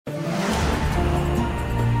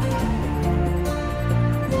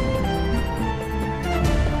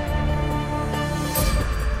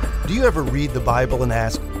you ever read the Bible and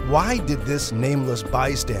ask, why did this nameless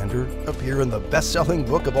bystander appear in the best-selling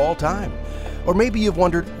book of all time? Or maybe you've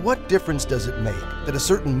wondered, what difference does it make that a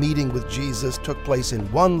certain meeting with Jesus took place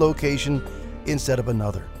in one location instead of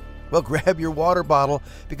another? Well, grab your water bottle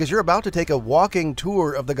because you're about to take a walking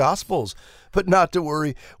tour of the Gospels. But not to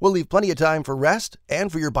worry, we'll leave plenty of time for rest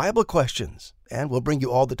and for your Bible questions. And we'll bring you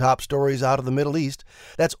all the top stories out of the Middle East.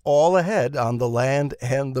 That's all ahead on The Land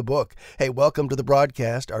and the Book. Hey, welcome to the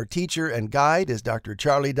broadcast. Our teacher and guide is Dr.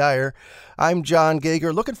 Charlie Dyer. I'm John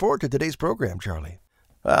Gager. Looking forward to today's program, Charlie.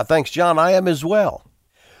 Thanks, John. I am as well.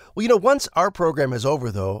 Well, once our program is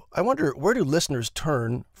over, though, I wonder, where do listeners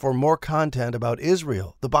turn for more content about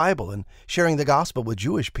Israel, the Bible, and sharing the gospel with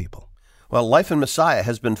Jewish people? Well, Life in Messiah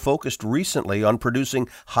has been focused recently on producing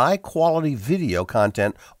high-quality video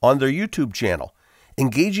content on their YouTube channel.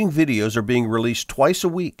 Engaging videos are being released twice a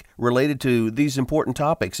week related to these important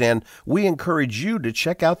topics, and we encourage you to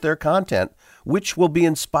check out their content, which will be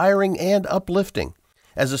inspiring and uplifting.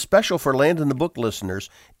 As a special for Land in the Book listeners,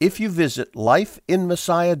 if you visit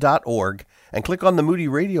lifeinmessiah.org and click on the Moody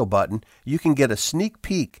Radio button, you can get a sneak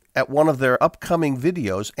peek at one of their upcoming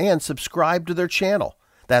videos and subscribe to their channel.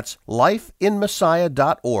 That's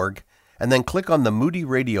lifeinmessiah.org, and then click on the Moody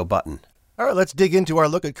Radio button. All right, let's dig into our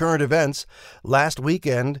look at current events. Last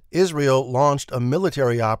weekend, Israel launched a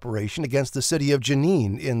military operation against the city of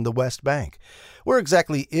Jenin in the West Bank. Where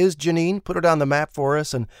exactly is Jenin? Put it on the map for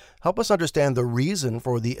us and help us understand the reason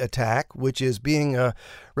for the attack, which is being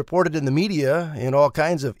reported in the media in all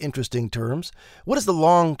kinds of interesting terms. What is the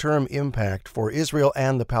long-term impact for Israel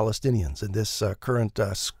and the Palestinians in this current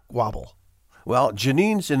squabble? Well,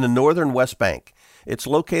 Jenin's in the northern West Bank. It's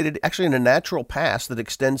located actually in a natural pass that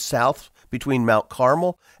extends south between Mount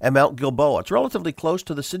Carmel and Mount Gilboa. It's relatively close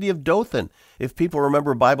to the city of Dothan, if people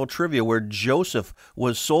remember Bible trivia, where Joseph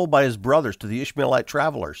was sold by his brothers to the Ishmaelite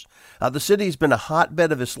travelers. The city's been a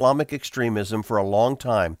hotbed of Islamic extremism for a long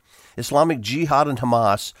time. Islamic Jihad and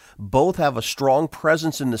Hamas both have a strong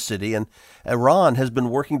presence in the city, and Iran has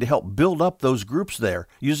been working to help build up those groups there,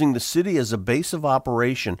 using the city as a base of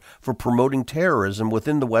operation for promoting terrorism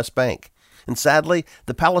within the West Bank. And sadly,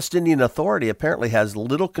 the Palestinian Authority apparently has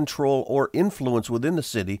little control or influence within the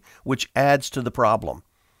city, which adds to the problem.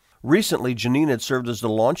 Recently, Jenin had served as the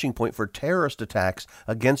launching point for terrorist attacks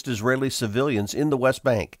against Israeli civilians in the West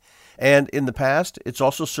Bank. And in the past, it's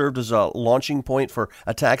also served as a launching point for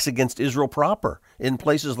attacks against Israel proper in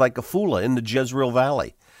places like Afula in the Jezreel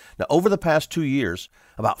Valley. Now, over the past 2 years,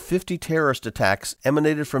 about 50 terrorist attacks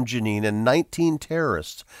emanated from Jenin, and 19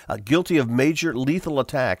 terrorists guilty of major lethal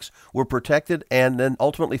attacks were protected and then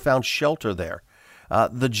ultimately found shelter there.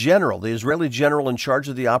 The Israeli general in charge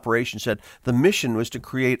of the operation, said the mission was to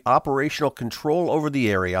create operational control over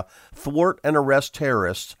the area, thwart and arrest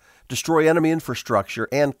terrorists, destroy enemy infrastructure,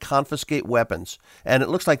 and confiscate weapons. And it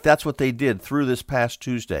looks like that's what they did through this past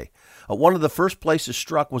Tuesday. One of the first places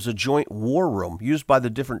struck was a joint war room used by the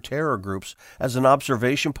different terror groups as an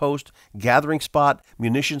observation post, gathering spot,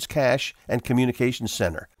 munitions cache, and communications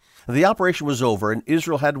center. The operation was over, and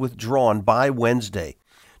Israel had withdrawn by Wednesday.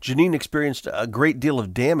 Jenin experienced a great deal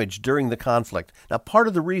of damage during the conflict. Now, part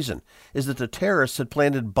of the reason is that the terrorists had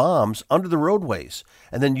planted bombs under the roadways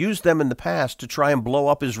and then used them in the past to try and blow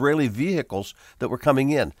up Israeli vehicles that were coming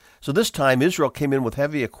in. So this time, Israel came in with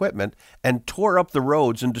heavy equipment and tore up the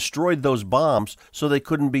roads and destroyed those bombs so they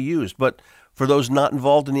couldn't be used. But for those not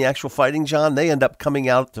involved in the actual fighting, John, they end up coming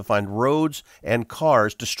out to find roads and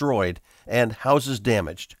cars destroyed and houses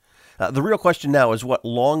damaged. The real question now is what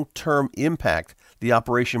long-term impact the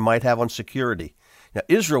operation might have on security. Now,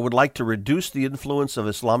 Israel would like to reduce the influence of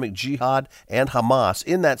Islamic Jihad and Hamas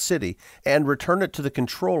in that city and return it to the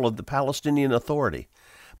control of the Palestinian Authority.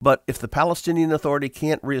 But if the Palestinian Authority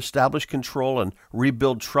can't reestablish control and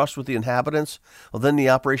rebuild trust with the inhabitants, well, then the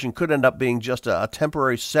operation could end up being just a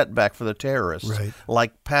temporary setback for the terrorists, right,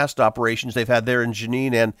 like past operations they've had there in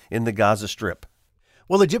Jenin and in the Gaza Strip.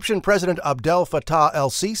 Well, Egyptian President Abdel Fattah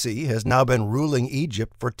el-Sisi has now been ruling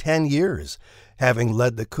Egypt for 10 years, having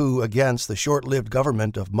led the coup against the short-lived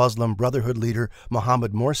government of Muslim Brotherhood leader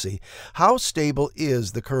Mohamed Morsi. How stable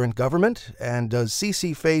is the current government, and does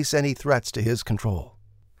Sisi face any threats to his control?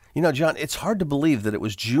 John, it's hard to believe that it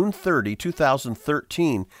was June 30,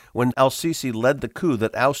 2013, when el-Sisi led the coup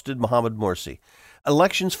that ousted Mohamed Morsi.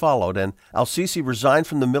 Elections followed, and el-Sisi resigned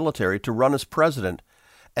from the military to run as president,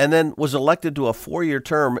 and then was elected to a 4-year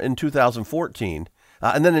term in 2014.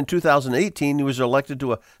 And then in 2018, he was elected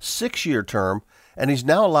to a 6-year term, and he's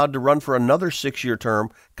now allowed to run for another 6-year term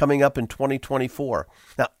coming up in 2024.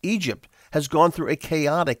 Now, Egypt has gone through a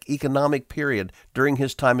chaotic economic period during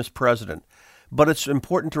his time as president. But it's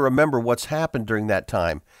important to remember what's happened during that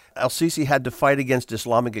time. El-Sisi had to fight against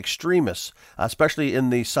Islamic extremists, especially in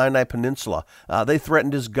the Sinai Peninsula. They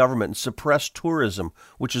threatened his government and suppressed tourism,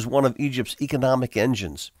 which is one of Egypt's economic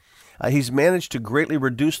engines. He's managed to greatly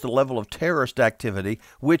reduce the level of terrorist activity,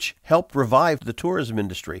 which helped revive the tourism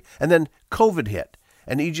industry. And then COVID hit,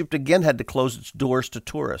 and Egypt again had to close its doors to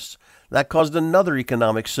tourists. That caused another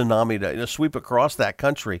economic tsunami to sweep across that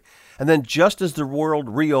country. And then just as the world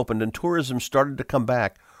reopened and tourism started to come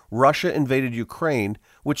back, Russia invaded Ukraine,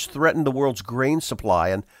 which threatened the world's grain supply.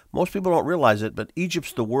 And most people don't realize it, but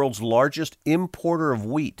Egypt's the world's largest importer of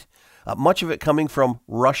wheat, much of it coming from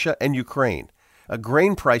Russia and Ukraine.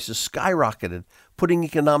 Grain prices skyrocketed, putting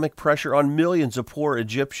economic pressure on millions of poor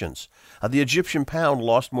Egyptians. The Egyptian pound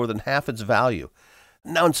lost more than half its value.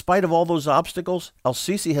 Now, in spite of all those obstacles,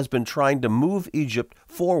 El-Sisi has been trying to move Egypt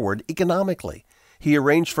forward economically. He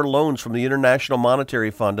arranged for loans from the International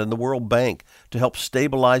Monetary Fund and the World Bank to help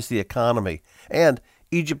stabilize the economy. And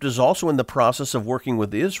Egypt is also in the process of working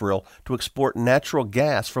with Israel to export natural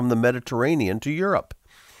gas from the Mediterranean to Europe.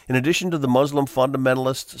 In addition to the Muslim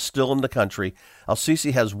fundamentalists still in the country,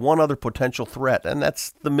 El-Sisi has one other potential threat, and that's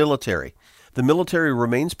the military. The military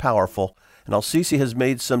remains powerful, and El-Sisi has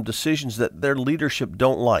made some decisions that their leadership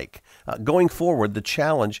don't like. Going forward, the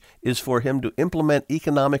challenge is for him to implement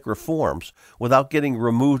economic reforms without getting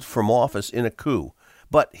removed from office in a coup.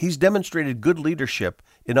 But he's demonstrated good leadership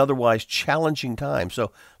in otherwise challenging times,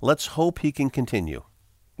 so let's hope he can continue.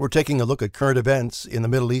 We're taking a look at current events in the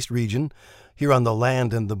Middle East region here on The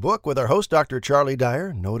Land and the Book with our host, Dr. Charlie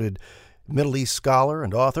Dyer, noted Middle East scholar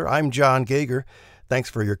and author. I'm John Gager. Thanks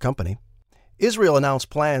for your company. Israel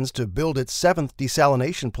announced plans to build its seventh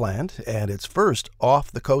desalination plant and its first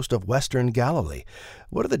off the coast of western Galilee.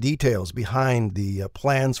 What are the details behind the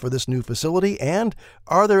plans for this new facility, and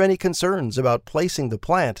are there any concerns about placing the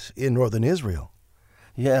plant in northern Israel?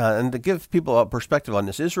 Yeah, and to give people a perspective on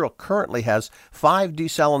this, Israel currently has 5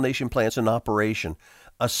 desalination plants in operation.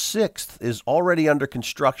 A 6th is already under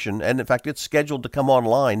construction, and in fact, it's scheduled to come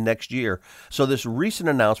online next year. So this recent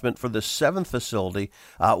announcement for the 7th facility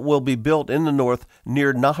will be built in the north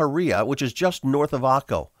near Nahariya, which is just north of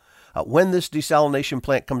Akko. When this desalination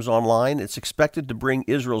plant comes online, it's expected to bring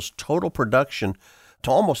Israel's total production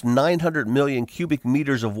to almost 900 million cubic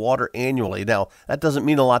meters of water annually. Now, that doesn't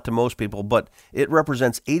mean a lot to most people, but it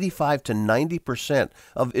represents 85 to 90%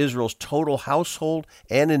 of Israel's total household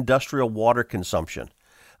and industrial water consumption.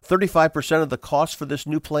 35% of the cost for this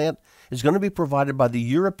new plant is going to be provided by the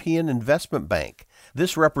European Investment Bank.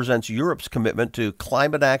 This represents Europe's commitment to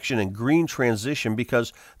climate action and green transition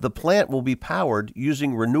because the plant will be powered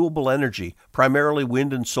using renewable energy, primarily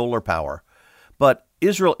wind and solar power. But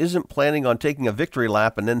Israel isn't planning on taking a victory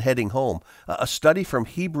lap and then heading home. A study from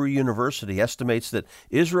Hebrew University estimates that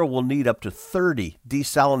Israel will need up to 30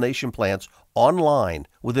 desalination plants online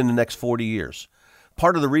within the next 40 years.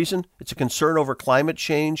 Part of the reason? It's a concern over climate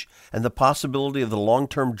change and the possibility of the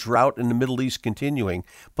long-term drought in the Middle East continuing.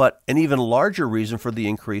 But an even larger reason for the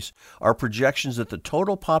increase are projections that the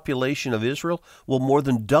total population of Israel will more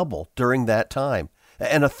than double during that time.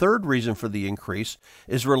 And a third reason for the increase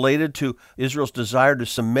is related to Israel's desire to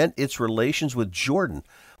cement its relations with Jordan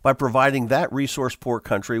by providing that resource-poor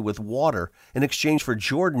country with water in exchange for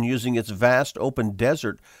Jordan using its vast open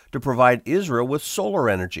desert to provide Israel with solar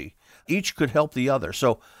energy. Each could help the other.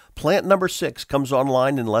 So plant number 6 comes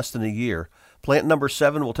online in less than a year. Plant number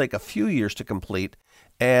 7 will take a few years to complete,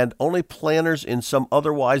 and only planners in some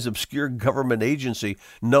otherwise obscure government agency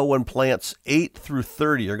know when plants 8 through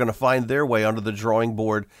 30 are going to find their way onto the drawing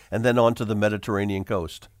board and then onto the Mediterranean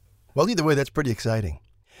coast. Well, either way, that's pretty exciting.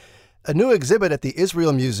 A new exhibit at the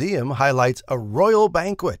Israel Museum highlights a royal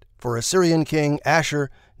banquet for Assyrian king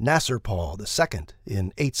Ashur-Nasir-pal II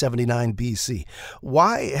in 879 BC.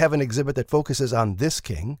 Why have an exhibit that focuses on this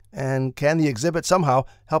king? And can the exhibit somehow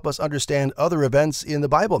help us understand other events in the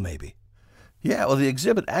Bible, maybe? Yeah, well, the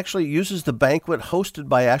exhibit actually uses the banquet hosted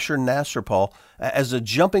by Ashur-Nasir-pal as a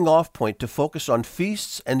jumping-off point to focus on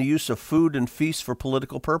feasts and the use of food and feasts for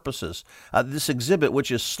political purposes. This exhibit,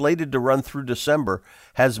 which is slated to run through December,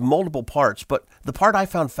 has multiple parts, but the part I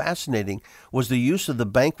found fascinating was the use of the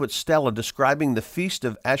banquet stela describing the feast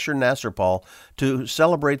of Ashur-Nasir-pal to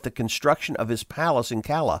celebrate the construction of his palace in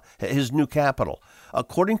Calah, his new capital.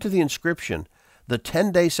 According to the inscription, the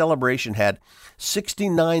 10-day celebration had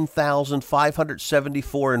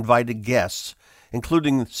 69,574 invited guests,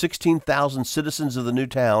 including 16,000 citizens of the new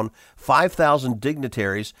town, 5,000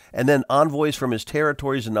 dignitaries, and then envoys from his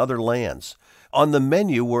territories and other lands. On the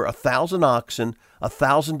menu were 1,000 oxen,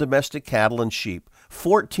 1,000 domestic cattle and sheep,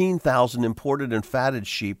 14,000 imported and fatted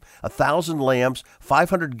sheep, 1,000 lambs,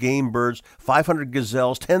 500 game birds, 500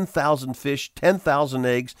 gazelles, 10,000 fish, 10,000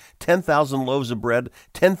 eggs, 10,000 loaves of bread,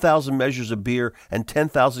 10,000 measures of beer, and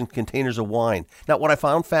 10,000 containers of wine. Now, what I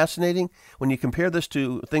found fascinating, when you compare this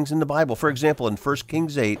to things in the Bible, for example, in 1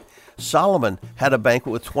 Kings 8, Solomon had a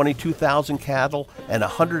banquet with 22,000 cattle and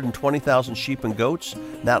 120,000 sheep and goats.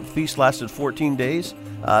 That feast lasted 14 days.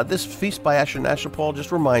 This feast by Ashurnashirpal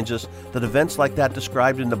just reminds us that events like that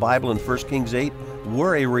described in the Bible in 1 Kings 8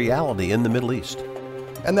 were a reality in the Middle East.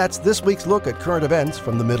 And that's this week's look at current events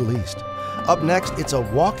from the Middle East. Up next, it's a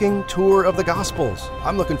walking tour of the Gospels.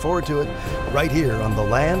 I'm looking forward to it right here on The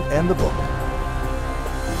Land and the Book.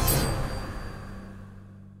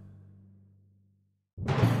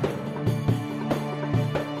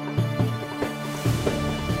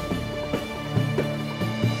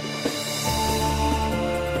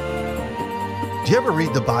 Do you ever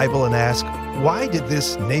read the Bible and ask, why did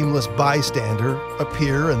this nameless bystander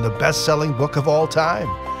appear in the best-selling book of all time?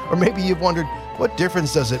 Or maybe you've wondered, what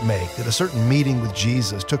difference does it make that a certain meeting with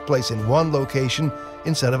Jesus took place in one location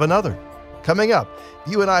instead of another? Coming up,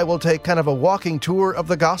 you and I will take kind of a walking tour of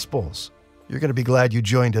the Gospels. You're going to be glad you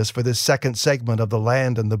joined us for this second segment of The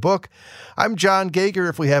Land and the Book. I'm John Gager,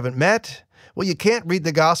 if we haven't met. Well, you can't read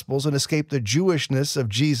the Gospels and escape the Jewishness of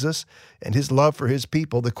Jesus and his love for his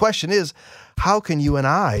people. The question is, how can you and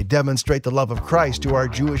I demonstrate the love of Christ to our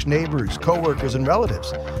Jewish neighbors, co-workers, and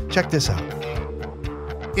relatives? Check this out.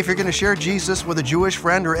 If you're going to share Jesus with a Jewish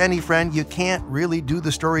friend or any friend, you can't really do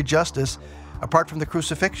the story justice apart from the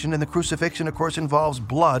crucifixion. And the crucifixion, of course, involves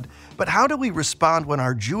blood. But how do we respond when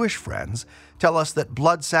our Jewish friends tell us that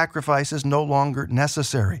blood sacrifice is no longer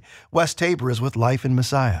necessary? Wes Tabor is with Life in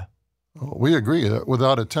Messiah. We agree that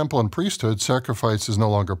without a temple and priesthood, sacrifice is no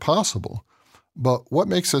longer possible. But what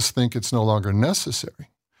makes us think it's no longer necessary?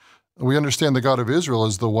 We understand the God of Israel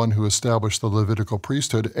is the one who established the Levitical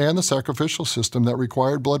priesthood and the sacrificial system that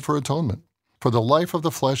required blood for atonement. For the life of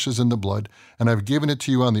the flesh is in the blood, and I've given it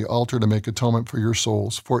to you on the altar to make atonement for your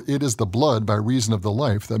souls, for it is the blood by reason of the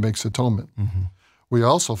life that makes atonement. Mm-hmm. We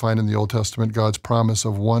also find in the Old Testament God's promise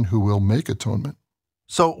of one who will make atonement.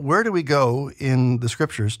 So where do we go in the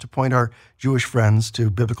Scriptures to point our Jewish friends to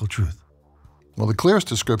biblical truth? Well, the clearest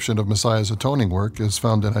description of Messiah's atoning work is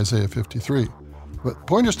found in Isaiah 53. But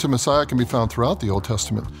pointers to Messiah can be found throughout the Old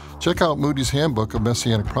Testament. Check out Moody's Handbook of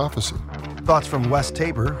Messianic Prophecy. Thoughts from Wes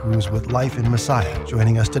Tabor, who's with Life in Messiah,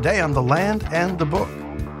 joining us today on The Land and the Book.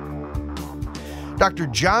 Dr.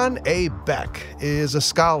 John A. Beck is a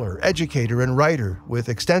scholar, educator, and writer with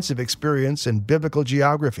extensive experience in biblical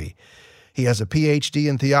geography. He has a Ph.D.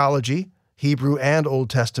 in theology, Hebrew and Old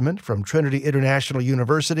Testament from Trinity International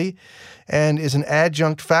University, and is an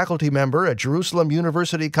adjunct faculty member at Jerusalem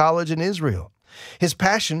University College in Israel. His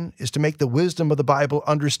passion is to make the wisdom of the Bible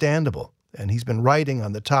understandable, and he's been writing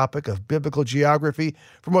on the topic of biblical geography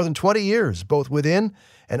for more than 20 years, both within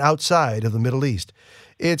and outside of the Middle East.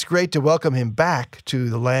 It's great to welcome him back to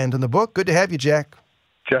The Land and the Book. Good to have you, Jack.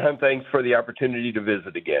 John, thanks for the opportunity to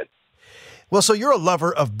visit again. Well, so you're a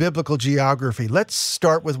lover of biblical geography. Let's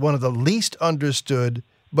start with one of the least understood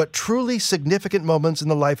but truly significant moments in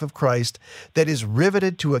the life of Christ that is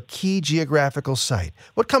riveted to a key geographical site.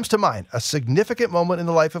 What comes to mind? A significant moment in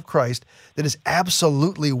the life of Christ that is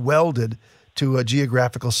absolutely welded to a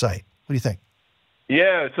geographical site. What do you think?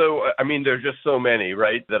 Yeah, so, there's just so many,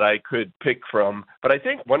 right, that I could pick from. But I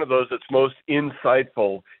think one of those that's most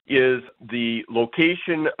insightful is the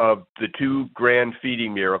location of the two grand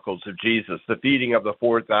feeding miracles of Jesus, the feeding of the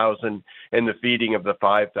 4,000 and the feeding of the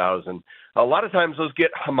 5,000. A lot of times those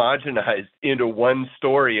get homogenized into one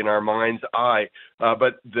story in our mind's eye,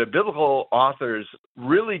 but the biblical authors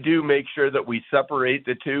really do make sure that we separate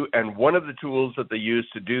the two, and one of the tools that they use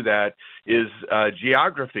to do that is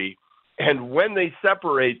geography. And when they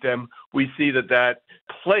separate them, we see that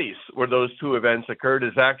place where those two events occurred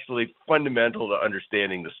is actually fundamental to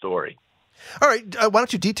understanding the story. All right. Why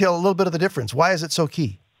don't you detail a little bit of the difference? Why is it so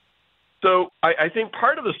key? So I think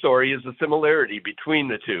part of the story is the similarity between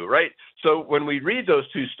the two, right? So when we read those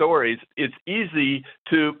two stories, it's easy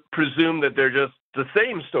to presume that they're just the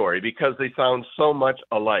same story because they sound so much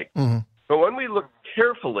alike. Mm-hmm. But when we look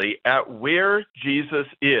carefully at where Jesus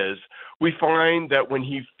is, we find that when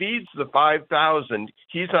he feeds the 5,000,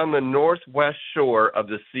 he's on the northwest shore of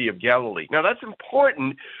the Sea of Galilee. Now, that's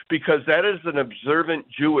important because that is an observant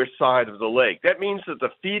Jewish side of the lake. That means that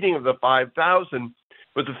the feeding of the 5,000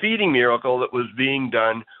 was a feeding miracle that was being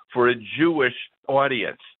done for a Jewish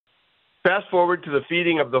audience. Fast forward to the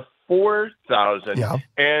feeding of the 4,000,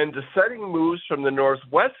 and the setting moves from the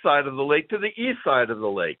northwest side of the lake to the east side of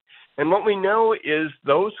the lake. And what we know is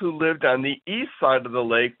those who lived on the east side of the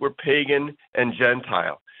lake were pagan and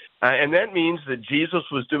Gentile. And that means that Jesus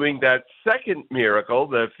was doing that second miracle,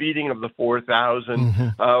 the feeding of the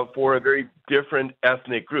 4,000, for a very different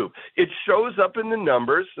ethnic group. It shows up in the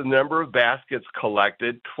numbers, the number of baskets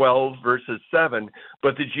collected, 12 versus 7,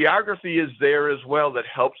 but the geography is there as well that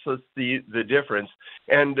helps us see the difference.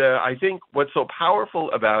 And I think what's so powerful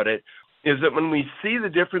about it is that when we see the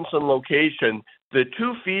difference in location, the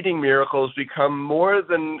two feeding miracles become more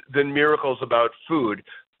than miracles about food.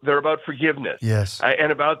 They're about forgiveness. Yes.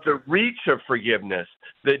 And about the reach of forgiveness,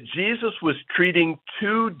 that Jesus was treating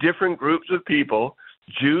two different groups of people,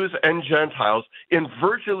 Jews and Gentiles, in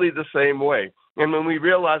virtually the same way. And when we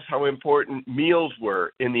realize how important meals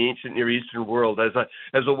were in the ancient Near Eastern world as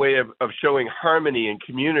a way of showing harmony and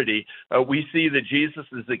community, we see that Jesus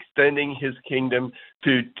is extending his kingdom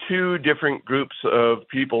to two different groups of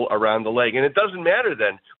people around the lake. And it doesn't matter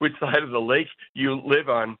then which side of the lake you live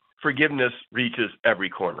on. Forgiveness reaches every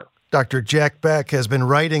corner. Dr. Jack Beck has been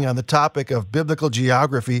writing on the topic of biblical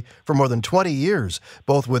geography for more than 20 years,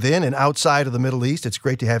 both within and outside of the Middle East. It's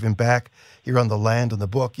great to have him back here on The Land and the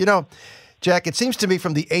Book. You know, Jack, it seems to me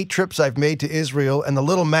from the 8 trips I've made to Israel and the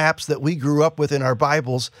little maps that we grew up with in our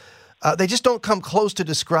Bibles, they just don't come close to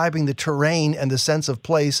describing the terrain and the sense of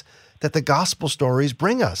place that the gospel stories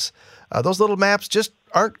bring us. Those little maps just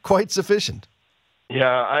aren't quite sufficient. Yeah,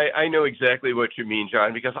 I know exactly what you mean,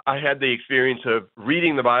 John, because I had the experience of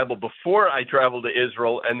reading the Bible before I traveled to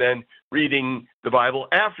Israel and then reading the Bible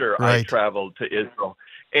after I traveled to Israel.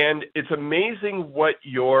 And it's amazing what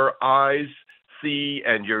your eyes see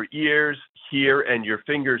and your ears hear and your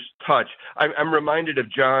fingers touch. I'm reminded of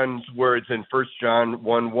John's words in 1 John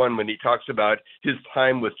 1:1 when he talks about his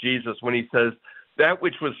time with Jesus, when he says, that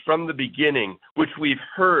which was from the beginning, which we've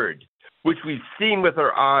heard, which we've seen with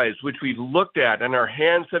our eyes, which we've looked at, and our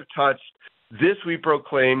hands have touched, this we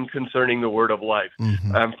proclaim concerning the word of life.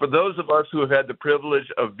 For those of us who have had the privilege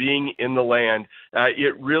of being in the land,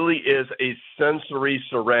 it really is a sensory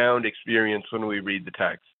surround experience when we read the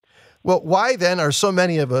text. Well, why then are so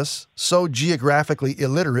many of us so geographically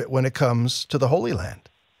illiterate when it comes to the Holy Land?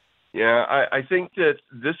 Yeah, I think that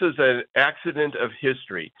this is an accident of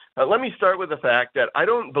history. Let me start with the fact that I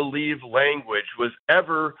don't believe language was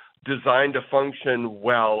ever designed to function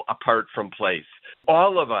well apart from place.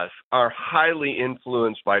 All of us are highly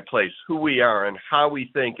influenced by place, who we are and how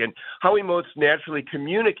we think and how we most naturally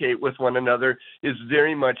communicate with one another is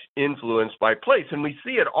very much influenced by place. And we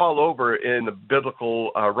see it all over in the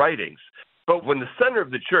biblical writings. But when the center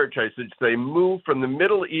of the church, I should say, moved from the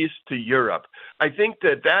Middle East to Europe, I think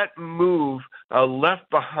that move left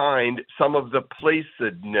behind some of the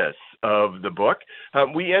placedness of the book.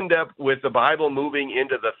 We end up with the Bible moving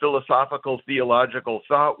into the philosophical, theological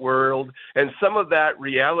thought world, and some of that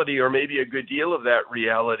reality, or maybe a good deal of that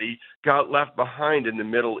reality, got left behind in the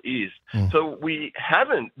Middle East. So we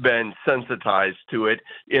haven't been sensitized to it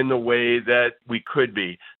in the way that we could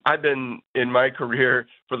be. I've been, in my career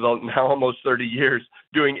for now almost 30 years,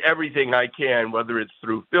 doing everything I can, whether it's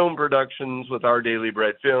through film productions with Our Daily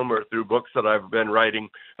Bread Film or through books that I've been writing,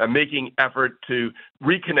 making effort to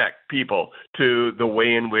reconnect people to the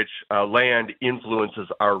way in which land influences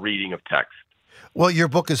our reading of text. Well, your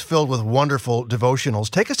book is filled with wonderful devotionals.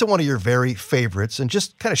 Take us to one of your very favorites and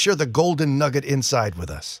just kind of share the golden nugget inside with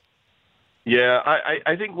us. Yeah,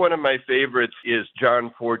 I think one of my favorites is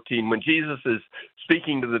John 14, when Jesus is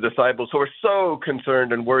speaking to the disciples who are so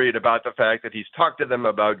concerned and worried about the fact that he's talked to them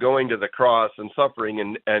about going to the cross and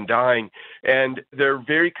suffering and dying, and they're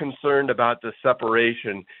very concerned about the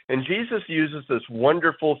separation. And Jesus uses this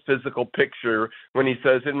wonderful physical picture when he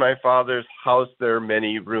says, in my Father's house there are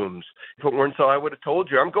many rooms. If it weren't so, I would have told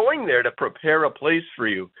you, I'm going there to prepare a place for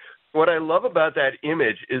you. What I love about that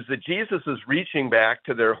image is that Jesus is reaching back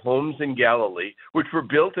to their homes in Galilee, which were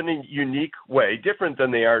built in a unique way, different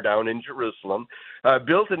than they are down in Jerusalem,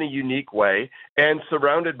 built in a unique way and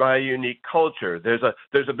surrounded by a unique culture. There's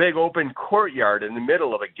a big open courtyard in the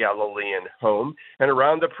middle of a Galilean home, and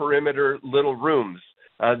around the perimeter, little rooms.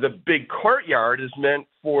 The big courtyard is meant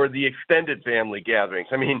for the extended family gatherings.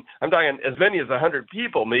 I mean, I'm talking as many as 100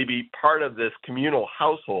 people may be part of this communal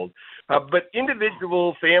household. But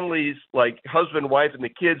individual families like husband, wife, and the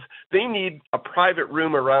kids, they need a private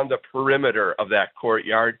room around the perimeter of that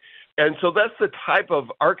courtyard. And so that's the type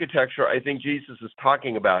of architecture I think Jesus is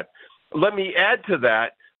talking about. Let me add to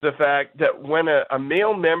that the fact that when a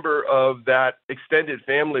male member of that extended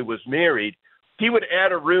family was married, he would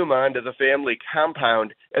add a room onto the family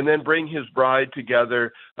compound and then bring his bride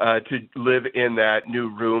together to live in that new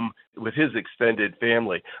room with his extended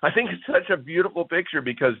family. I think it's such a beautiful picture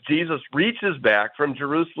because Jesus reaches back from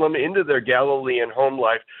Jerusalem into their Galilean home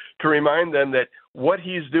life to remind them that what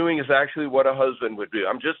he's doing is actually what a husband would do.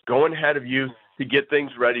 I'm just going ahead of you to get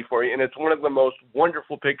things ready for you. And it's one of the most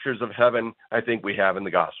wonderful pictures of heaven I think we have in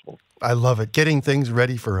the gospel. I love it. Getting things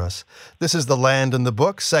ready for us. This is The Land and the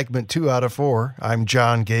Book, segment 2 out of 4. I'm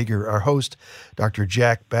John Gauger, our host, Dr.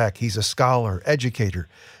 Jack Beck. He's a scholar, educator,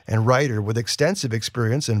 and writer with extensive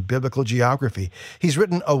experience in biblical geography. He's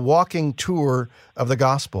written a walking tour of the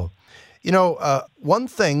gospel. You know, one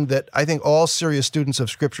thing that I think all serious students of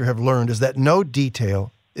Scripture have learned is that no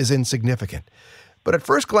detail is insignificant. But at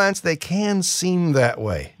first glance, they can seem that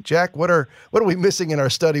way. Jack, what are we missing in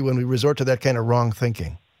our study when we resort to that kind of wrong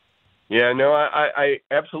thinking? Yeah, no, I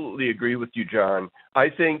absolutely agree with you, John. I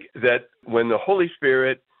think that when the Holy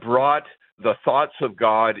Spirit brought the thoughts of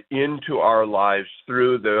God into our lives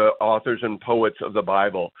through the authors and poets of the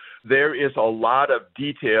Bible, there is a lot of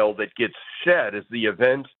detail that gets shed as the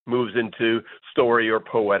event moves into story or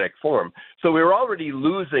poetic form. So we're already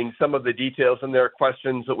losing some of the details, and there are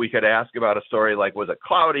questions that we could ask about a story like, was it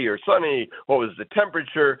cloudy or sunny? What was the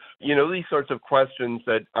temperature? You know, these sorts of questions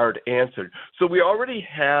that aren't answered. So we already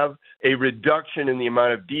have a reduction in the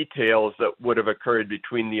amount of details that would have occurred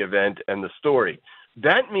between the event and the story.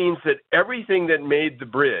 That means that everything that made the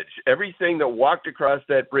bridge, everything that walked across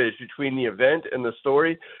that bridge between the event and the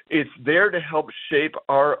story, it's there to help shape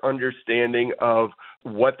our understanding of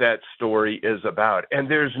what that story is about. And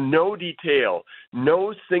there's no detail,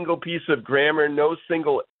 no single piece of grammar, no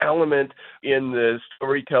single element in the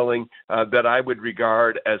storytelling that I would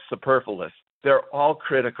regard as superfluous. They're all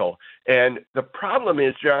critical. And the problem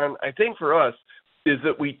is, John, I think for us, is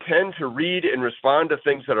that we tend to read and respond to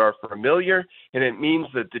things that are familiar, and it means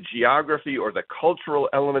that the geography or the cultural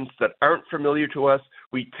elements that aren't familiar to us,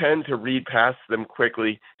 we tend to read past them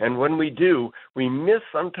quickly. And when we do, we miss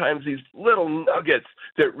sometimes these little nuggets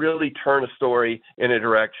that really turn a story in a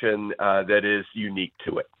direction that is unique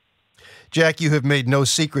to it. Jack, you have made no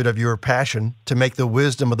secret of your passion to make the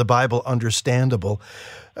wisdom of the Bible understandable.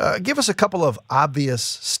 Give us a couple of obvious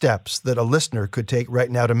steps that a listener could take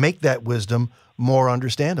right now to make that wisdom more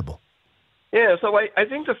understandable. Yeah, so I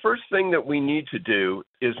think the first thing that we need to do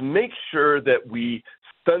is make sure that we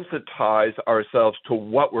sensitize ourselves to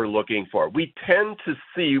what we're looking for. We tend to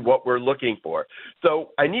see what we're looking for.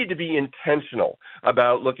 So I need to be intentional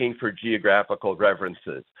about looking for geographical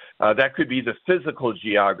references. That could be the physical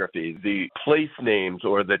geography, the place names,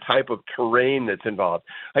 or the type of terrain that's involved.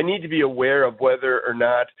 I need to be aware of whether or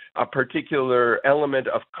not a particular element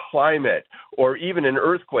of climate or even an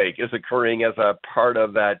earthquake is occurring as a part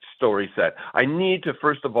of that story set. I need to,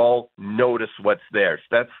 first of all, notice what's there.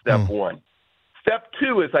 So that's step one. Step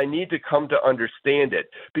two is I need to come to understand it,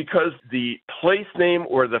 because the place name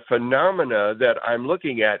or the phenomena that I'm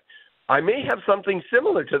looking at, I may have something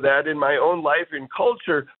similar to that in my own life and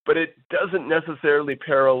culture, but it doesn't necessarily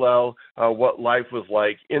parallel what life was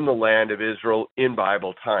like in the land of Israel in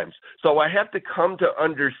Bible times. So I have to come to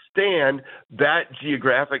understand that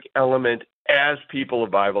geographic element as people of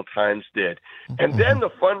Bible times did. And then the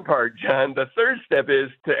fun part, John, the third step is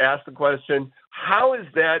to ask the question, how is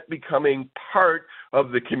that becoming part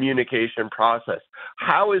of the communication process?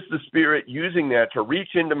 How is the Spirit using that to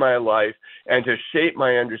reach into my life and to shape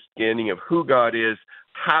my understanding of who God is,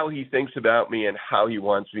 how he thinks about me, and how he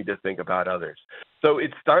wants me to think about others? So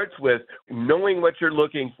it starts with knowing what you're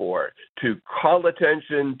looking for, to call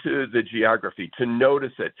attention to the geography, to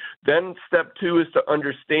notice it. Then step two is to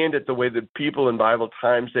understand it the way the people in Bible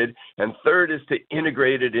times did. And third is to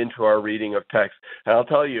integrate it into our reading of text. And I'll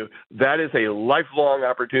tell you, that is a lifelong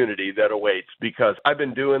opportunity that awaits, because I've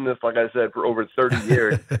been doing this, like I said, for over 30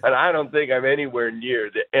 years, and I don't think I'm anywhere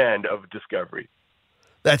near the end of discovery.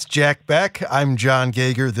 That's Jack Beck. I'm John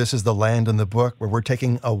Gauger. This is The Land and the Book, where we're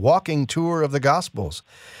taking a walking tour of the Gospels.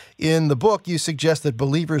 In the book, you suggest that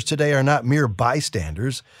believers today are not mere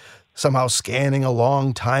bystanders, somehow scanning a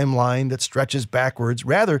long timeline that stretches backwards.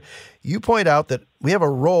 Rather, you point out that we have a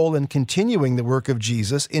role in continuing the work of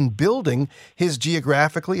Jesus in building his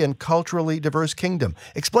geographically and culturally diverse kingdom.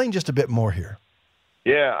 Explain just a bit more here.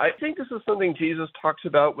 Yeah, I think this is something Jesus talks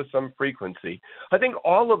about with some frequency. I think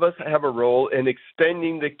all of us have a role in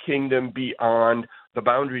extending the kingdom beyond the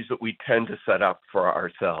boundaries that we tend to set up for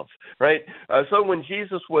ourselves, right? So when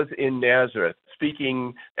Jesus was in Nazareth,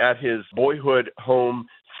 speaking at his boyhood home,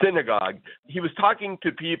 synagogue. He was talking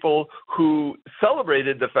to people who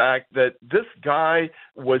celebrated the fact that this guy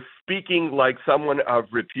was speaking like someone of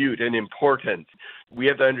repute and importance. We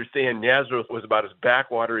have to understand Nazareth was about as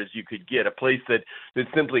backwater as you could get, a place that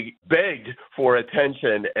simply begged for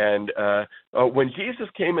attention. And when Jesus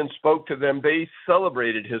came and spoke to them, they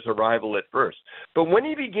celebrated his arrival at first. But when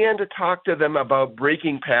he began to talk to them about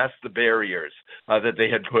breaking past the barriers that they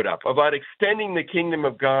had put up, about extending the kingdom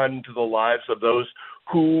of God into the lives of those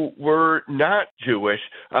who were not Jewish,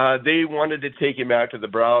 they wanted to take him out to the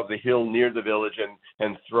brow of the hill near the village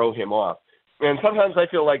and throw him off. And sometimes I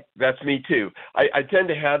feel like that's me too. I tend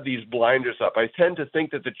to have these blinders up. I tend to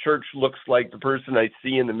think that the church looks like the person I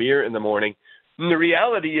see in the mirror in the morning. And the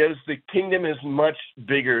reality is the kingdom is much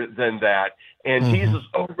bigger than that. And Jesus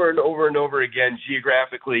over and over and over again,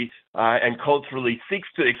 geographically and culturally, seeks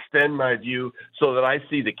to extend my view so that I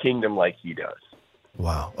see the kingdom like he does.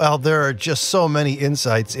 Wow. Well, there are just so many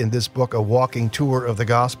insights in this book, A Walking Tour of the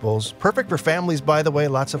Gospels. Perfect for families, by the way.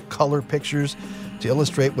 Lots of color pictures to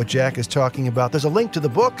illustrate what Jack is talking about. There's a link to the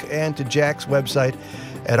book and to Jack's website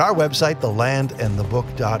at our website,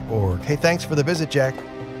 thelandandthebook.org. Hey, thanks for the visit, Jack.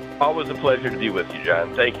 Always a pleasure to be with you,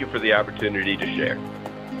 John. Thank you for the opportunity to share.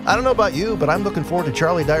 I don't know about you, but I'm looking forward to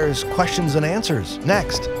Charlie Dyer's questions and answers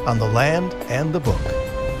next on The Land and the Book.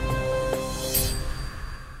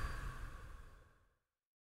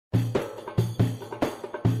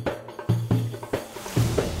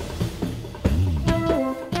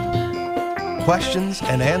 Questions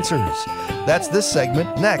and answers. That's this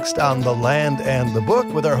segment next on The Land and the Book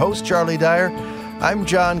with our host, Charlie Dyer. I'm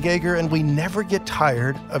John Gager, and we never get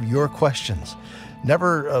tired of your questions.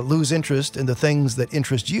 Never lose interest in the things that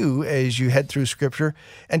interest you as you head through Scripture.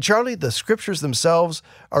 And Charlie, the Scriptures themselves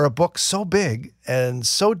are a book so big and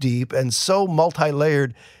so deep and so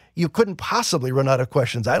multi-layered, you couldn't possibly run out of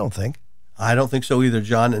questions, I don't think. I don't think so either,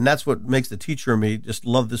 John. And that's what makes the teacher in me just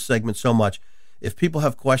love this segment so much. If people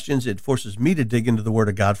have questions, it forces me to dig into the Word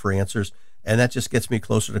of God for answers, and that just gets me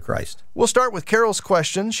closer to Christ. We'll start with Carol's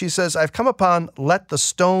question. She says, I've come upon Let the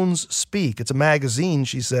Stones Speak. It's a magazine,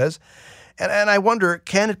 she says, and I wonder,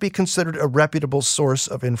 can it be considered a reputable source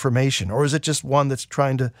of information, or is it just one that's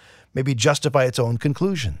trying to maybe justify its own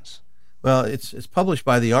conclusions? Well, it's published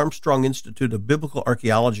by the Armstrong Institute of Biblical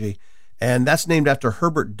Archaeology, and that's named after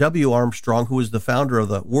Herbert W. Armstrong, who is the founder of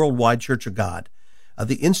the Worldwide Church of God.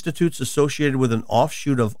 The Institute's associated with an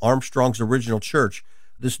offshoot of Armstrong's original church.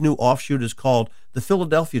 This new offshoot is called the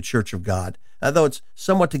Philadelphia Church of God. Though it's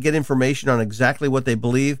somewhat to get information on exactly what they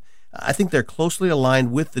believe, I think they're closely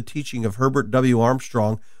aligned with the teaching of Herbert W.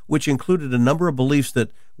 Armstrong, which included a number of beliefs that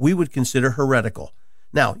we would consider heretical.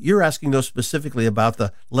 Now, you're asking though specifically about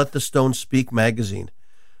the Let the Stones Speak magazine.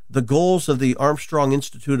 The goals of the Armstrong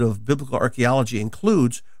Institute of Biblical Archaeology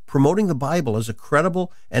includes promoting the Bible as a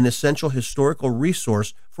credible and essential historical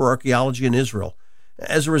resource for archaeology in Israel.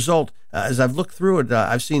 As a result, as I've looked through it,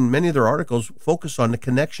 I've seen many of their articles focus on the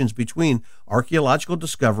connections between archaeological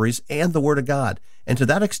discoveries and the Word of God. And to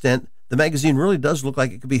that extent, the magazine really does look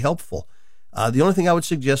like it could be helpful. The only thing I would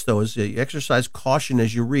suggest, though, is you exercise caution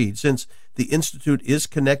as you read, since the Institute is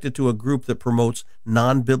connected to a group that promotes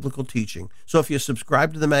non-biblical teaching. So if you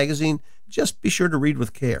subscribe to the magazine, just be sure to read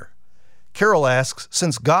with care. Carol asks,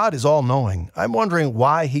 since God is all-knowing, I'm wondering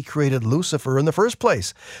why he created Lucifer in the first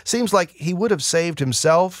place. Seems like he would have saved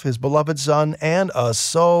himself, his beloved son, and us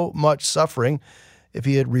so much suffering if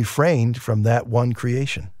he had refrained from that one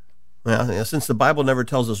creation. Well, since the Bible never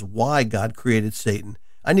tells us why God created Satan,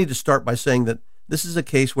 I need to start by saying that this is a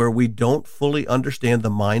case where we don't fully understand the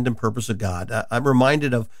mind and purpose of God. I'm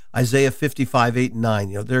reminded of Isaiah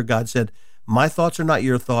 55:8-9. There God said, my thoughts are not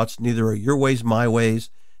your thoughts, neither are your ways my ways.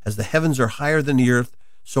 As the heavens are higher than the earth,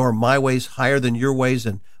 so are my ways higher than your ways,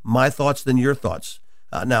 and my thoughts than your thoughts.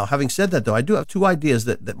 Now, having said that, though, I do have two ideas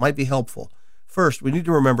that might be helpful. First, we need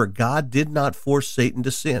to remember God did not force Satan to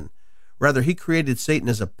sin. Rather, he created Satan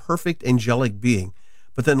as a perfect angelic being,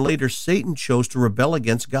 but then later Satan chose to rebel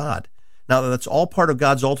against God. Now, that's all part of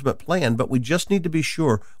God's ultimate plan, but we just need to be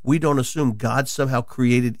sure we don't assume God somehow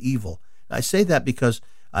created evil. I say that because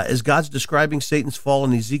as God's describing Satan's fall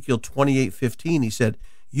in Ezekiel 28:15, he said,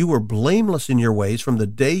 you were blameless in your ways from the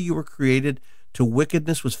day you were created to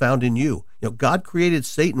wickedness was found in you. God created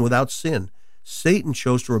Satan without sin. Satan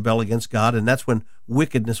chose to rebel against God, and that's when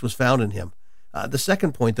wickedness was found in him. The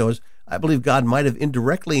second point, though, is I believe God might have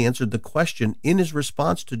indirectly answered the question in his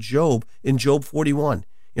response to Job in Job 41.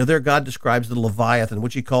 There God describes the Leviathan,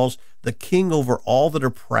 which he calls the king over all that are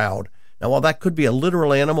proud. Now, while that could be a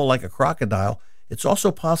literal animal like a crocodile, it's also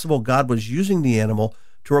possible God was using the animal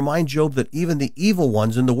to remind Job that even the evil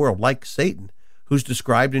ones in the world, like Satan, who's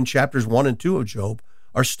described in chapters 1 and 2 of Job,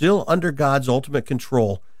 are still under God's ultimate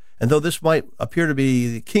control. And though this might appear to be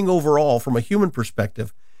the king overall from a human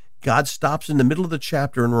perspective, God stops in the middle of the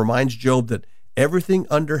chapter and reminds Job that everything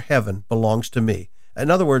under heaven belongs to me.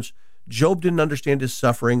 In other words, Job didn't understand his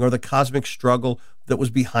suffering or the cosmic struggle that was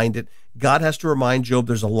behind it. God has to remind Job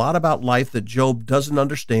there's a lot about life that Job doesn't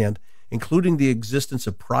understand, including the existence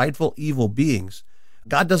of prideful, evil beings.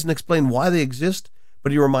 God doesn't explain why they exist,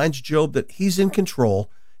 but he reminds Job that he's in control,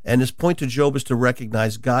 and his point to Job is to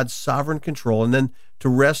recognize God's sovereign control and then to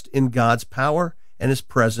rest in God's power and his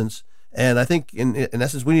presence. And I think, in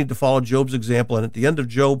essence, we need to follow Job's example. And at the end of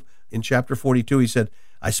Job, in chapter 42, he said,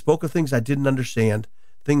 I spoke of things I didn't understand,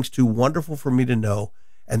 things too wonderful for me to know.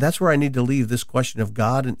 And that's where I need to leave this question of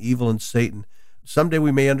God and evil and Satan. Someday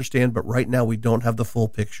we may understand, but right now we don't have the full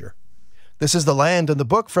picture. This is The Land and the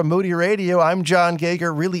Book from Moody Radio. I'm John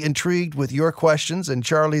Gauger, really intrigued with your questions and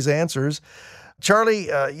Charlie's answers. Charlie,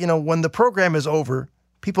 when the program is over,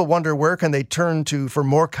 people wonder where can they turn to for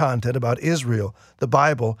more content about Israel, the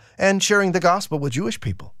Bible, and sharing the gospel with Jewish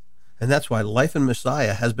people. And that's why Life in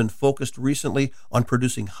Messiah has been focused recently on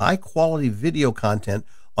producing high-quality video content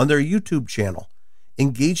on their YouTube channel.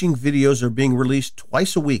 Engaging videos are being released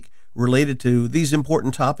twice a week related to these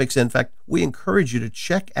important topics. In fact, we encourage you to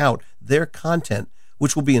check out their content,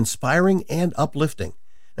 which will be inspiring and uplifting.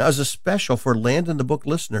 Now, as a special for Land in the Book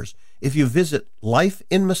listeners, if you visit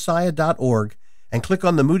lifeinmessiah.org and click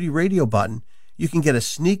on the Moody Radio button, you can get a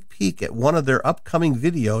sneak peek at one of their upcoming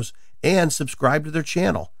videos and subscribe to their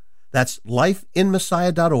channel. That's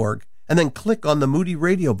lifeinmessiah.org, and then click on the Moody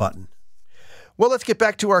Radio button. Well, let's get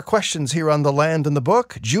back to our questions here on The Land and the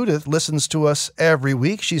Book. Judith listens to us every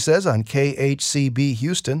week, she says, on KHCB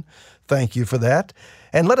Houston. Thank you for that.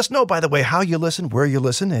 And let us know, by the way, how you listen, where you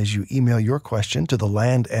listen, as you email your question to The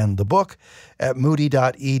Land and the Book at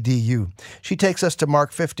moody.edu. She takes us to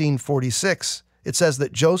Mark 15:46. It says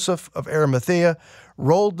that Joseph of Arimathea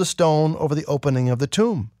rolled the stone over the opening of the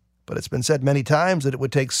tomb. But it's been said many times that it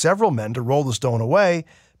would take several men to roll the stone away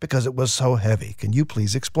because it was so heavy. Can you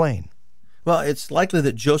please explain? Well, it's likely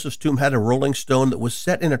that Joseph's tomb had a rolling stone that was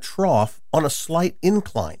set in a trough on a slight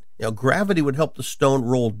incline. Gravity would help the stone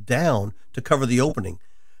roll down to cover the opening,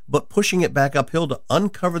 but pushing it back uphill to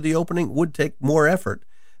uncover the opening would take more effort.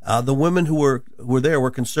 The women who were there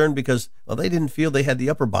were concerned because, they didn't feel they had the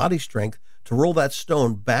upper body strength to roll that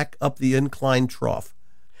stone back up the inclined trough.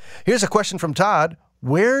 Here's a question from Todd.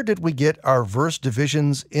 Where did we get our verse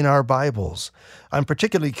divisions in our Bibles? I'm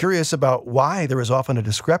particularly curious about why there is often a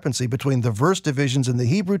discrepancy between the verse divisions in the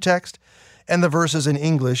Hebrew text and the verses in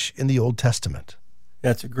English in the Old Testament.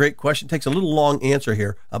 That's a great question. It takes a little long answer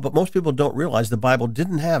here, but most people don't realize the Bible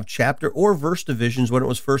didn't have chapter or verse divisions when it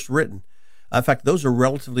was first written. In fact, those are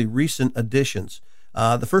relatively recent additions.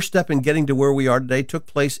 The first step in getting to where we are today took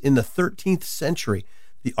place in the 13th century.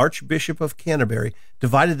 The Archbishop of Canterbury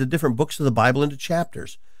divided the different books of the Bible into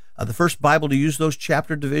chapters. The first Bible to use those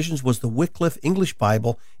chapter divisions was the Wycliffe English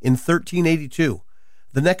Bible in 1382.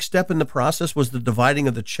 The next step in the process was the dividing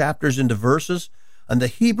of the chapters into verses, and the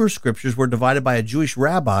Hebrew scriptures were divided by a Jewish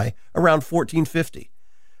rabbi around 1450.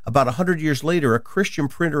 About 100 years later, a Christian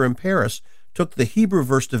printer in Paris took the Hebrew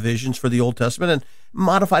verse divisions for the Old Testament and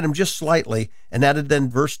modified them just slightly and added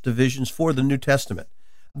then verse divisions for the New Testament.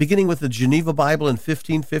 Beginning with the Geneva Bible in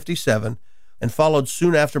 1557 and followed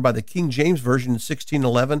soon after by the King James Version in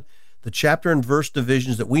 1611, the chapter and verse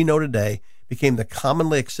divisions that we know today became the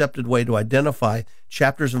commonly accepted way to identify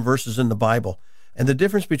chapters and verses in the Bible. And the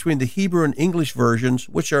difference between the Hebrew and English versions,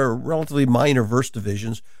 which are relatively minor verse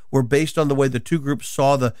divisions, were based on the way the two groups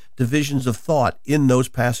saw the divisions of thought in those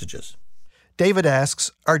passages. David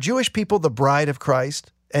asks, are Jewish people the bride of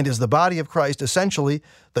Christ? And is the body of Christ essentially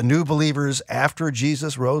the new believers after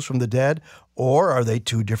Jesus rose from the dead, or are they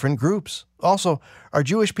two different groups? Also, are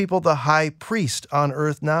Jewish people the high priest on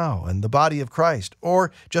earth now and the body of Christ,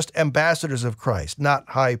 or just ambassadors of Christ,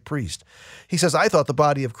 not high priest? He says, I thought the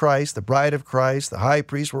body of Christ, the bride of Christ, the high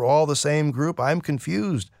priest were all the same group. I'm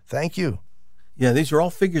confused. Thank you. Yeah, these are all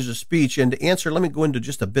figures of speech. And to answer, let me go into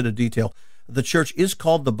just a bit of detail. The church is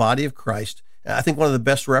called the body of Christ. I think one of the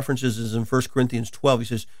best references is in 1 Corinthians 12. He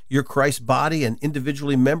says, you're Christ's body and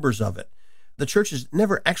individually members of it. The church is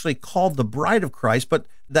never actually called the bride of Christ, but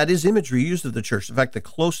that is imagery used of the church. In fact, the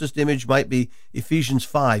closest image might be Ephesians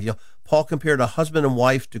 5. Paul compared a husband and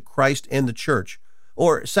wife to Christ and the church.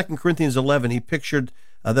 Or 2 Corinthians 11, he pictured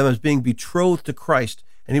them as being betrothed to Christ,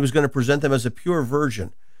 and he was going to present them as a pure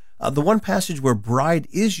virgin. The one passage where bride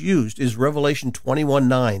is used is Revelation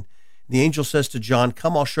 21:9. The angel says to John,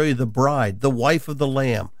 come, I'll show you the bride, the wife of the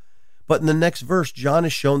Lamb. But in the next verse, John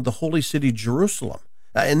is shown the holy city, Jerusalem.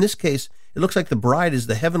 In this case, it looks like the bride is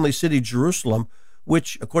the heavenly city, Jerusalem,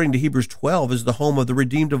 which, according to Hebrews 12, is the home of the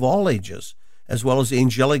redeemed of all ages, as well as the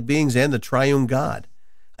angelic beings and the triune God.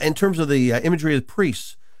 In terms of the imagery of the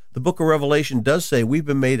priests, the book of Revelation does say we've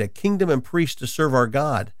been made a kingdom and priests to serve our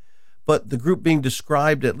God. But the group being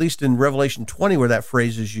described, at least in Revelation 20, where that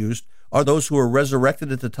phrase is used, are those who are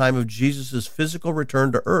resurrected at the time of Jesus' physical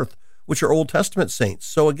return to earth, which are Old Testament saints.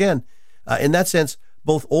 So again, in that sense,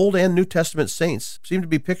 both Old and New Testament saints seem to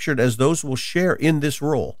be pictured as those who will share in this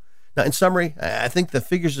role. Now, in summary, I think the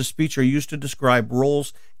figures of speech are used to describe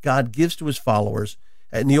roles God gives to his followers.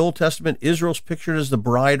 In the Old Testament, Israel's pictured as the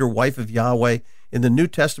bride or wife of Yahweh. In the New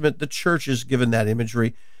Testament, the church is given that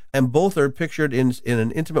imagery, and both are pictured in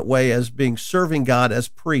an intimate way as being serving God as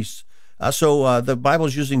priests. So the Bible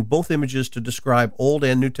is using both images to describe Old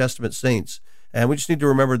and New Testament saints, and we just need to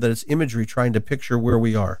remember that it's imagery trying to picture where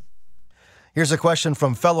we are. Here's a question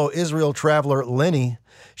from fellow Israel traveler Lenny.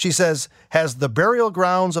 She says, has the burial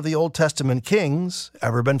grounds of the Old Testament kings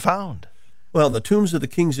ever been found? Well, the tombs of the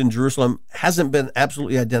kings in Jerusalem hasn't been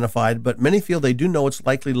absolutely identified, but many feel they do know its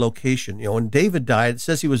likely location. When David died, it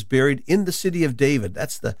says he was buried in the city of David.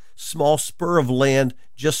 That's the small spur of land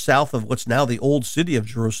just south of what's now the old city of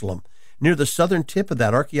Jerusalem. Near the southern tip of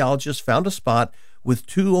that, archaeologists found a spot with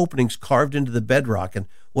 2 openings carved into the bedrock, and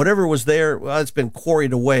whatever was there, well, it's been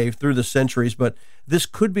quarried away through the centuries, but this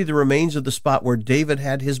could be the remains of the spot where David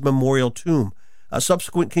had his memorial tomb.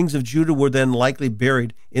 Subsequent kings of Judah were then likely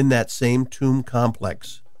buried in that same tomb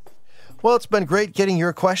complex. Well, it's been great getting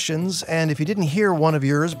your questions, and if you didn't hear one of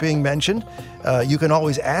yours being mentioned, you can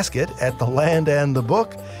always ask it at The Land and the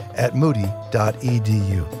Book at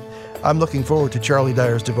moody.edu. I'm looking forward to Charlie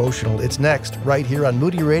Dyer's devotional. It's next, right here on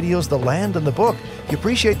Moody Radio's The Land and the Book. If you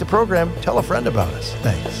appreciate the program, tell a friend about us.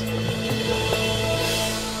 Thanks.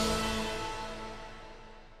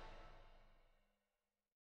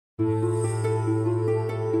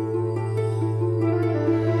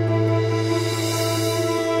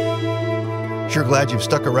 Sure glad you've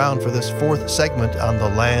stuck around for this 4th segment on The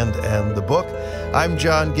Land and the Book. I'm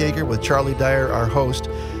John Gager with Charlie Dyer, our host.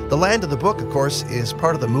 The Land of the Book, of course, is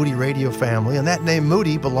part of the Moody Radio family, and that name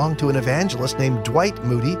Moody belonged to an evangelist named Dwight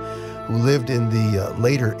Moody, who lived in the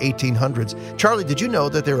later 1800s. Charlie, did you know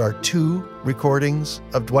that there are 2 recordings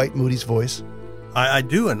of Dwight Moody's voice? I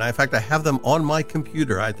do, and in fact, I have them on my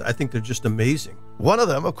computer. I think they're just amazing. One of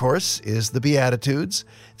them, of course, is the Beatitudes.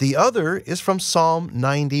 The other is from Psalm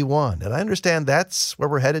 91. And I understand that's where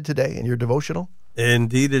we're headed today in your devotional?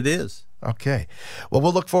 Indeed it is. Okay. Well,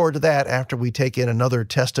 we'll look forward to that after we take in another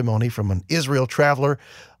testimony from an Israel traveler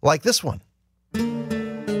like this one.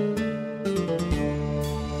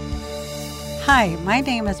 Hi, my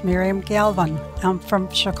name is Miriam Galvin. I'm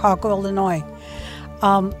from Chicago, Illinois.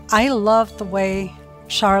 I love the way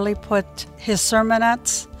Charlie put his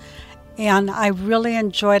sermonettes, and I really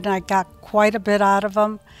enjoyed it, and I got quite a bit out of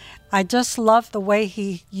them. I just love the way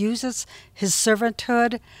he uses his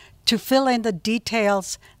servanthood to fill in the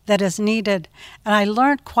details that is needed. And I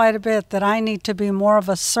learned quite a bit that I need to be more of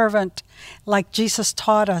a servant, like Jesus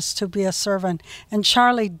taught us to be a servant. And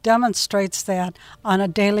Charlie demonstrates that on a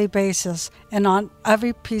daily basis and on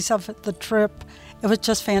every piece of the trip. It was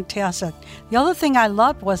just fantastic. The other thing I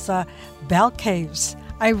loved was the bell caves.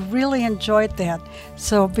 I really enjoyed that.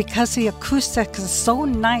 So because the acoustics is so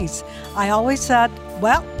nice, I always said,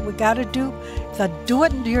 well, we got to do the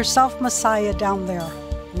do-it-yourself Messiah down there.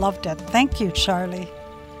 Loved it. Thank you, Charlie.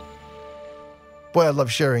 Boy, I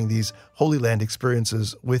love sharing these Holy Land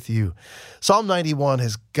experiences with you. Psalm 91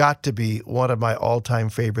 has got to be one of my all-time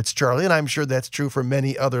favorites, Charlie, and I'm sure that's true for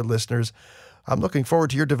many other listeners. I'm looking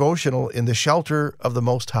forward to your devotional in the shelter of the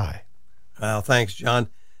Most High. Well, thanks, John.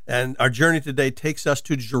 And our journey today takes us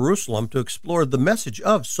to Jerusalem to explore the message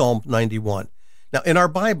of Psalm 91. Now, in our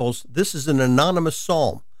Bibles, this is an anonymous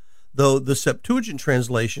psalm, though the Septuagint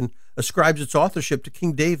translation ascribes its authorship to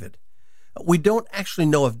King David. We don't actually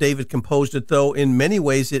know if David composed it, though in many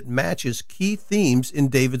ways it matches key themes in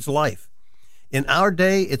David's life. In our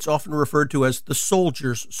day, it's often referred to as the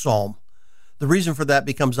soldier's psalm. The reason for that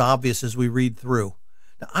becomes obvious as we read through.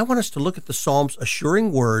 Now, I want us to look at the psalm's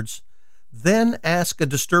assuring words, then ask a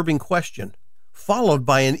disturbing question, followed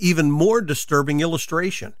by an even more disturbing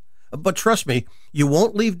illustration. But trust me, you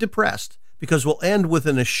won't leave depressed, because we'll end with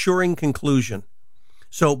an assuring conclusion.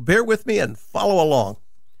 So bear with me and follow along.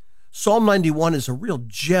 Psalm 91 is a real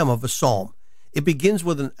gem of a psalm. It begins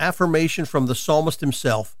with an affirmation from the psalmist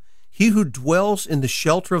himself. He who dwells in the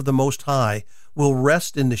shelter of the Most High will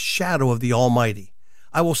rest in the shadow of the Almighty.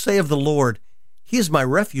 I will say of the Lord, He is my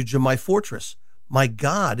refuge and my fortress, my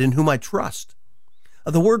God in whom I trust.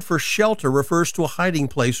 The word for shelter refers to a hiding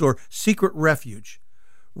place or secret refuge.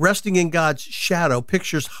 Resting in God's shadow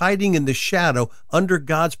pictures hiding in the shadow under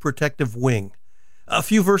God's protective wing. A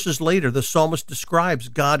few verses later, the psalmist describes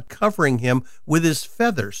God covering him with his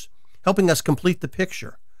feathers, helping us complete the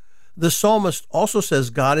picture. The psalmist also says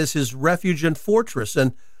God is his refuge and fortress,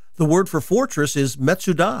 and the word for fortress is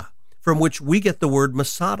Metsudah, from which we get the word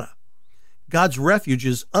Masada. God's refuge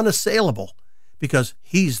is unassailable because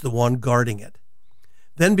he's the one guarding it.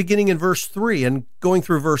 Then beginning in verse 3 and going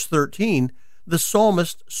through verse 13, the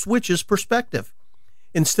psalmist switches perspective.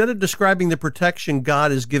 Instead of describing the protection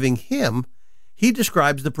God is giving him, he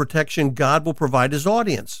describes the protection God will provide his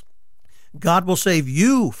audience. God will save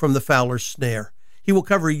you from the fowler's snare. He will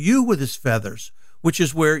cover you with his feathers, which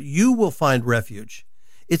is where you will find refuge.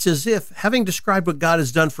 It's as if, having described what God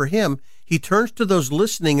has done for him, he turns to those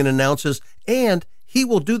listening and announces, and he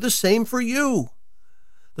will do the same for you.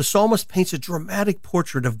 The psalmist paints a dramatic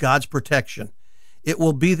portrait of God's protection. It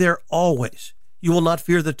will be there always. You will not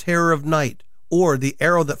fear the terror of night, or the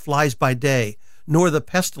arrow that flies by day, nor the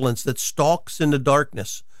pestilence that stalks in the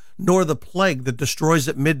darkness, nor the plague that destroys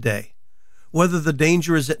at midday. Whether the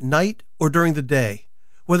danger is at night or during the day,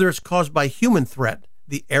 whether it's caused by human threat,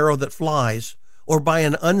 the arrow that flies, or by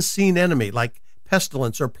an unseen enemy like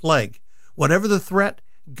pestilence or plague, whatever the threat,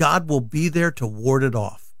 God will be there to ward it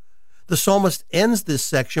off. The psalmist ends this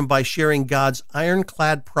section by sharing God's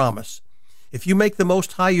ironclad promise. If you make the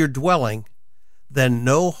Most High your dwelling, then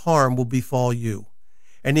no harm will befall you.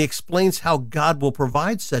 And he explains how God will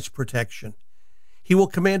provide such protection. He will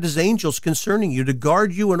command his angels concerning you to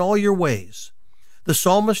guard you in all your ways. The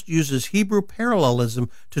psalmist uses Hebrew parallelism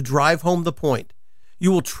to drive home the point.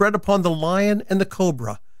 You will tread upon the lion and the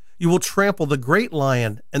cobra. You will trample the great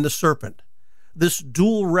lion and the serpent. This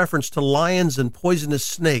dual reference to lions and poisonous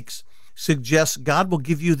snakes suggests God will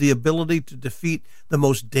give you the ability to defeat the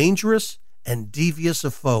most dangerous and devious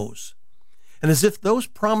of foes. And as if those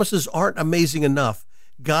promises aren't amazing enough,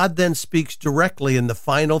 God then speaks directly in the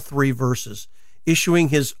final 3 verses, issuing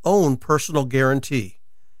his own personal guarantee.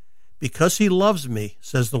 Because he loves me,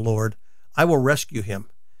 says the Lord, I will rescue him.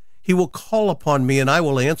 He will call upon me, and I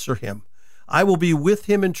will answer him. I will be with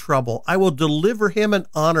him in trouble. I will deliver him and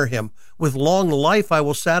honor him. With long life I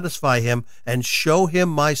will satisfy him and show him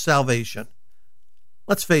my salvation.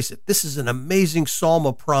 Let's face it, this is an amazing psalm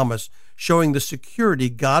of promise, showing the security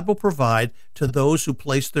God will provide to those who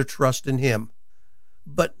place their trust in him.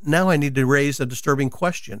 But now I need to raise a disturbing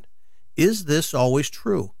question. Is this always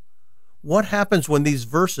true? What happens when these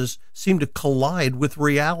verses seem to collide with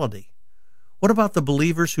reality? What about the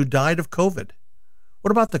believers who died of COVID?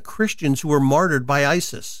 What about the Christians who were martyred by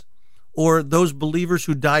ISIS? Or those believers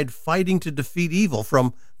who died fighting to defeat evil,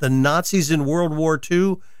 from the Nazis in World War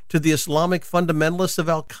II to the Islamic fundamentalists of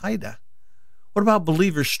Al-Qaeda? What about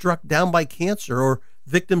believers struck down by cancer or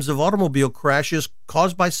victims of automobile crashes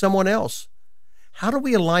caused by someone else? How do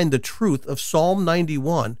we align the truth of Psalm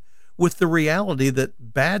 91 with the reality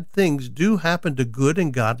that bad things do happen to good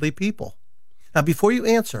and godly people? Now, before you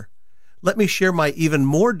answer, let me share my even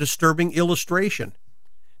more disturbing illustration.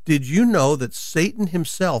 Did you know that Satan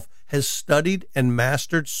himself has studied and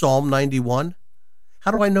mastered Psalm 91?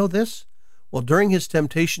 How do I know this? Well, during his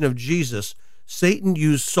temptation of Jesus, Satan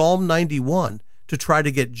used Psalm 91 to try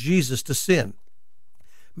to get Jesus to sin.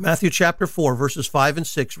 Matthew chapter 4, verses 5 and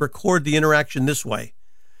 6 record the interaction this way.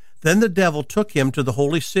 Then the devil took him to the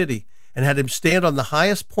holy city and had him stand on the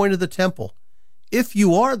highest point of the temple. If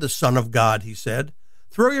you are the Son of God, he said,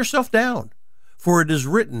 throw yourself down, for it is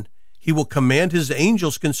written, he will command his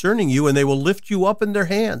angels concerning you, and they will lift you up in their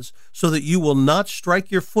hands, so that you will not strike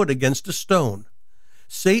your foot against a stone.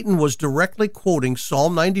 Satan was directly quoting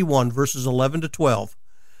Psalm 91, verses 11 to 12.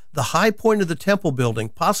 The high point of the temple building,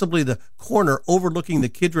 possibly the corner overlooking the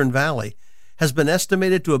Kidron Valley, has been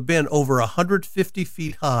estimated to have been over 150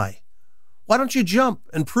 feet high. Why don't you jump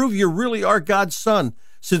and prove you really are God's son,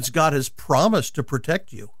 since God has promised to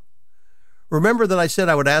protect you? Remember that I said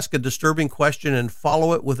I would ask a disturbing question and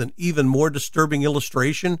follow it with an even more disturbing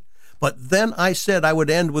illustration? But then I said I would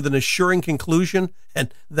end with an assuring conclusion,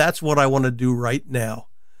 and that's what I want to do right now.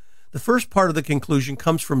 The first part of the conclusion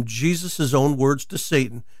comes from Jesus' own words to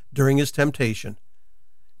Satan during his temptation.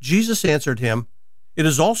 Jesus answered him, "It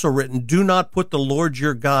is also written, do not put the Lord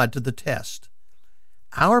your God to the test."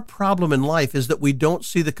 Our problem in life is that we don't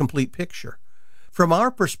see the complete picture. From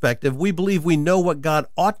our perspective, we believe we know what God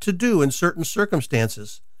ought to do in certain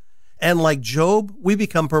circumstances. And like Job, we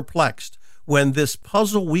become perplexed when this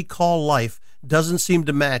puzzle we call life doesn't seem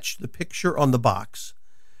to match the picture on the box.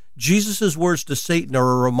 Jesus' words to Satan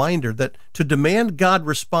are a reminder that to demand God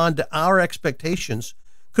respond to our expectations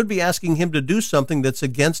could be asking him to do something that's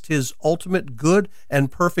against his ultimate good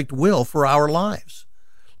and perfect will for our lives.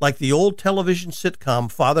 Like the old television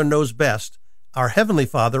sitcom Father Knows Best, our Heavenly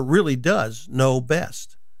Father really does know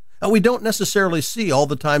best. And we don't necessarily see all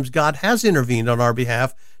the times God has intervened on our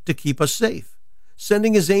behalf to keep us safe,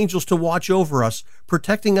 sending His angels to watch over us,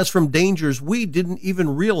 protecting us from dangers we didn't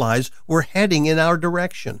even realize were heading in our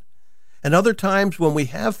direction. And other times when we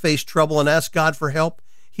have faced trouble and asked God for help,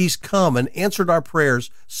 He's come and answered our prayers,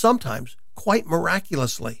 sometimes quite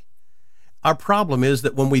miraculously. Our problem is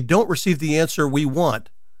that when we don't receive the answer we want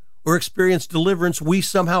or experience deliverance we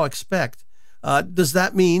somehow expect, does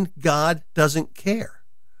that mean God doesn't care?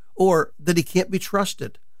 Or that He can't be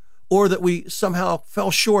trusted? Or that we somehow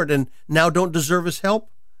fell short and now don't deserve His help?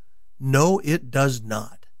 No, it does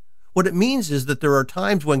not. What it means is that there are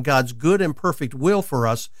times when God's good and perfect will for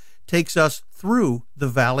us takes us through the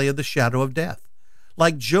valley of the shadow of death.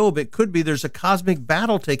 Like Job, it could be there's a cosmic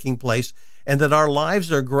battle taking place and that our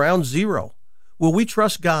lives are ground zero. Will we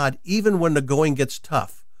trust God even when the going gets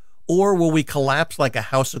tough? Or will we collapse like a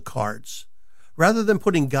house of cards? Rather than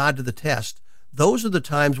putting God to the test, those are the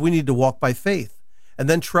times we need to walk by faith and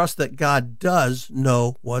then trust that God does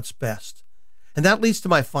know what's best. And that leads to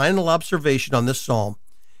my final observation on this psalm.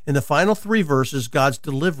 In the final 3 verses, God's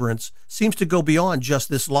deliverance seems to go beyond just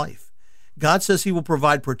this life. God says He will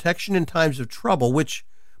provide protection in times of trouble, which,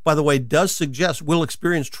 by the way, does suggest we'll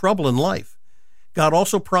experience trouble in life. God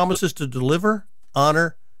also promises to deliver,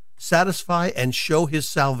 honor, satisfy, and show His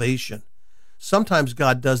salvation. Sometimes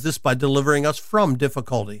God does this by delivering us from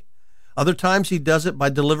difficulty. Other times He does it by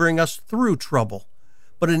delivering us through trouble.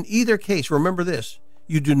 But in either case, remember this: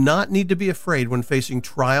 you do not need to be afraid when facing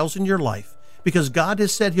trials in your life, because God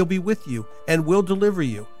has said He'll be with you and will deliver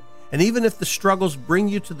you. And even if the struggles bring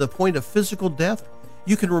you to the point of physical death,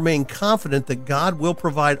 you can remain confident that God will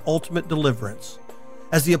provide ultimate deliverance.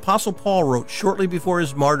 As the Apostle Paul wrote shortly before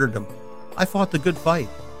his martyrdom, "I fought the good fight.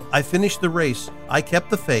 I finished the race. I kept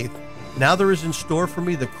the faith. Now there is in store for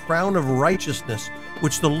me the crown of righteousness,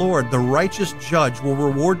 which the Lord, the righteous judge, will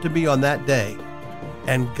reward to me on that day.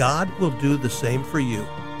 And God will do the same for you.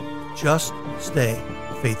 Just stay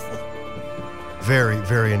faithful." Very,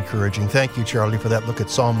 very encouraging. Thank you, Charlie, for that look at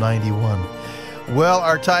Psalm 91. Well,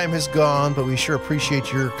 our time has gone, but we sure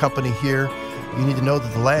appreciate your company here. You need to know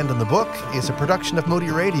that The Land and the Book is a production of Moody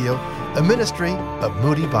Radio, a ministry of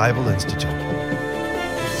Moody Bible Institute.